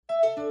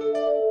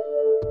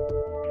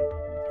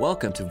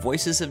Welcome to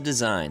Voices of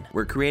Design,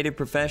 where creative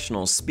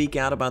professionals speak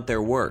out about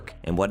their work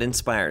and what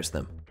inspires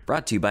them.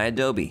 Brought to you by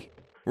Adobe.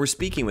 We're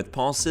speaking with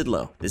Paul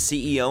Sidlow, the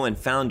CEO and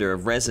founder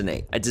of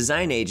Resonate, a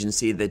design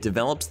agency that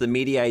develops the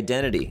media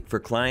identity for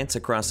clients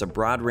across a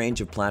broad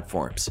range of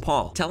platforms.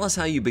 Paul, tell us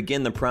how you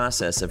begin the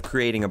process of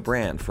creating a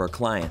brand for a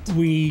client.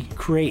 We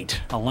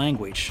create a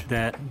language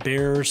that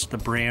bears the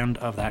brand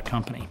of that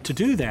company. To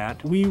do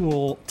that, we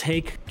will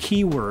take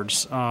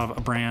keywords of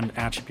a brand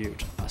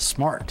attribute,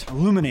 smart,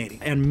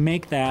 illuminating, and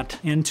make that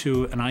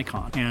into an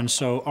icon. And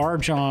so our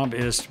job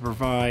is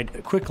to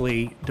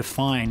quickly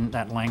define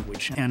that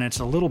language. And it's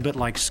a little bit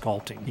like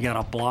sculpting. You got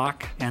a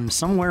block, and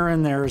somewhere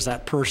in there is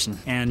that person,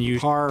 and you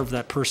carve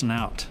that person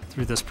out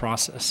through this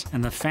process.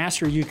 And the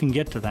faster you can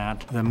get to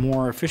that, the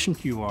more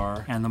efficient you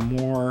are, and the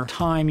more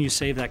time you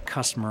save that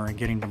customer in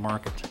getting to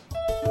market.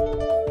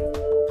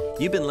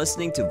 You've been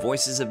listening to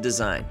Voices of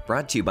Design,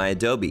 brought to you by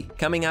Adobe.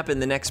 Coming up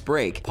in the next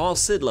break, Paul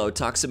Sidlow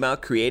talks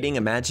about creating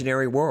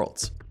imaginary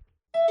worlds.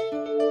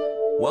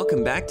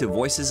 Welcome back to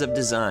Voices of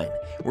Design.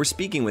 We're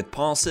speaking with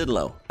Paul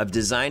Sidlow of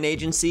design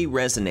agency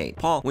Resonate.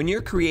 Paul, when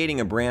you're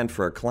creating a brand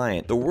for a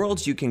client, the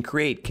worlds you can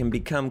create can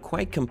become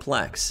quite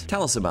complex.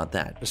 Tell us about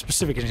that. A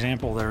specific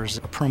example, there's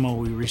a promo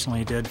we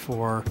recently did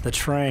for The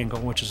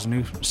Triangle, which is a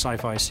new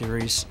sci-fi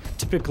series.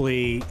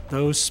 Typically,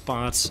 those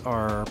spots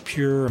are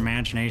pure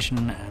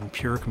imagination and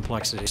pure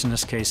complexity. In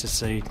this case,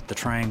 it's The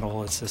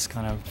Triangle. It's this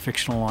kind of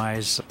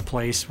fictionalized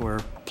place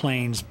where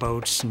planes,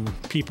 boats,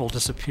 and people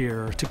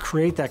disappear. To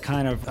create that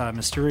kind of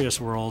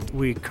mysterious world,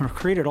 we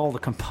created all the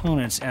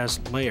components as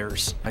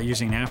layers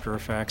using After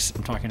Effects.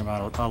 I'm talking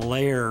about a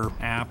layer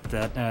app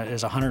that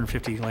is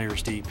 150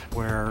 layers deep,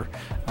 where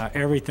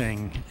every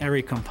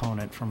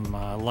component from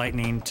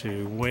lightning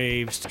to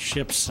waves to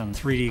ships and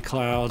 3D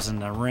clouds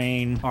and the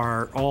rain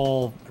are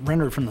all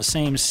rendered from the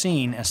same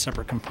scene as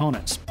separate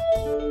components.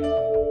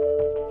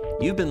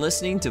 You've been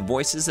listening to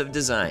Voices of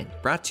Design,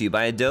 brought to you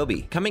by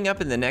Adobe. Coming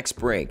up in the next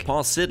break,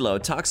 Paul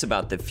Sidlow talks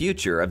about the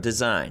future of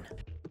design.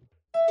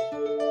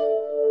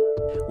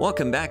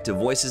 Welcome back to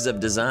Voices of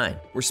Design.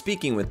 We're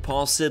speaking with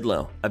Paul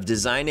Sidlow of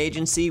design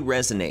agency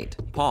Resonate.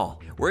 Paul,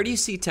 where do you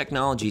see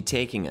technology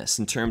taking us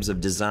in terms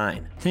of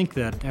design? I think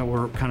that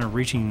we're kind of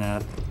reaching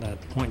that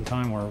point in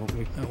time where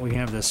we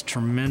have this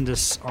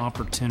tremendous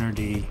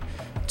opportunity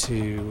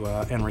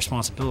and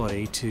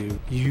responsibility to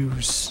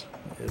use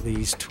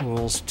these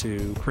tools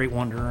to create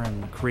wonder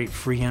and create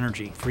free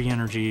energy. Free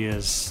energy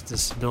is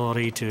this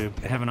ability to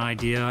have an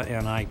idea,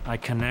 and I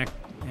connect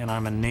and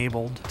I'm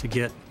enabled to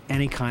get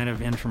any kind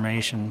of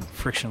information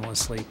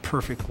frictionlessly,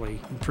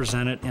 perfectly,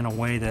 present it in a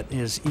way that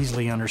is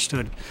easily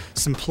understood.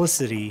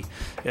 Simplicity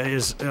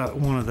is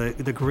one of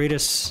the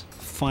greatest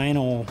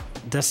final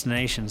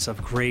destinations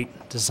of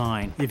great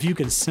design. If you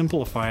can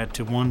simplify it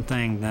to one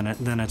thing, then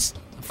it's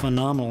a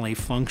phenomenally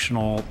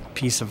functional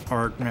piece of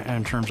art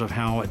in terms of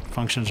how it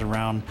functions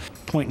around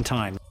point in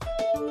time.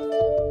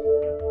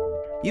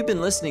 You've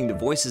been listening to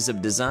Voices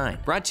of Design,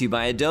 brought to you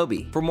by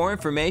Adobe. For more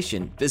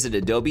information, visit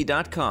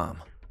adobe.com.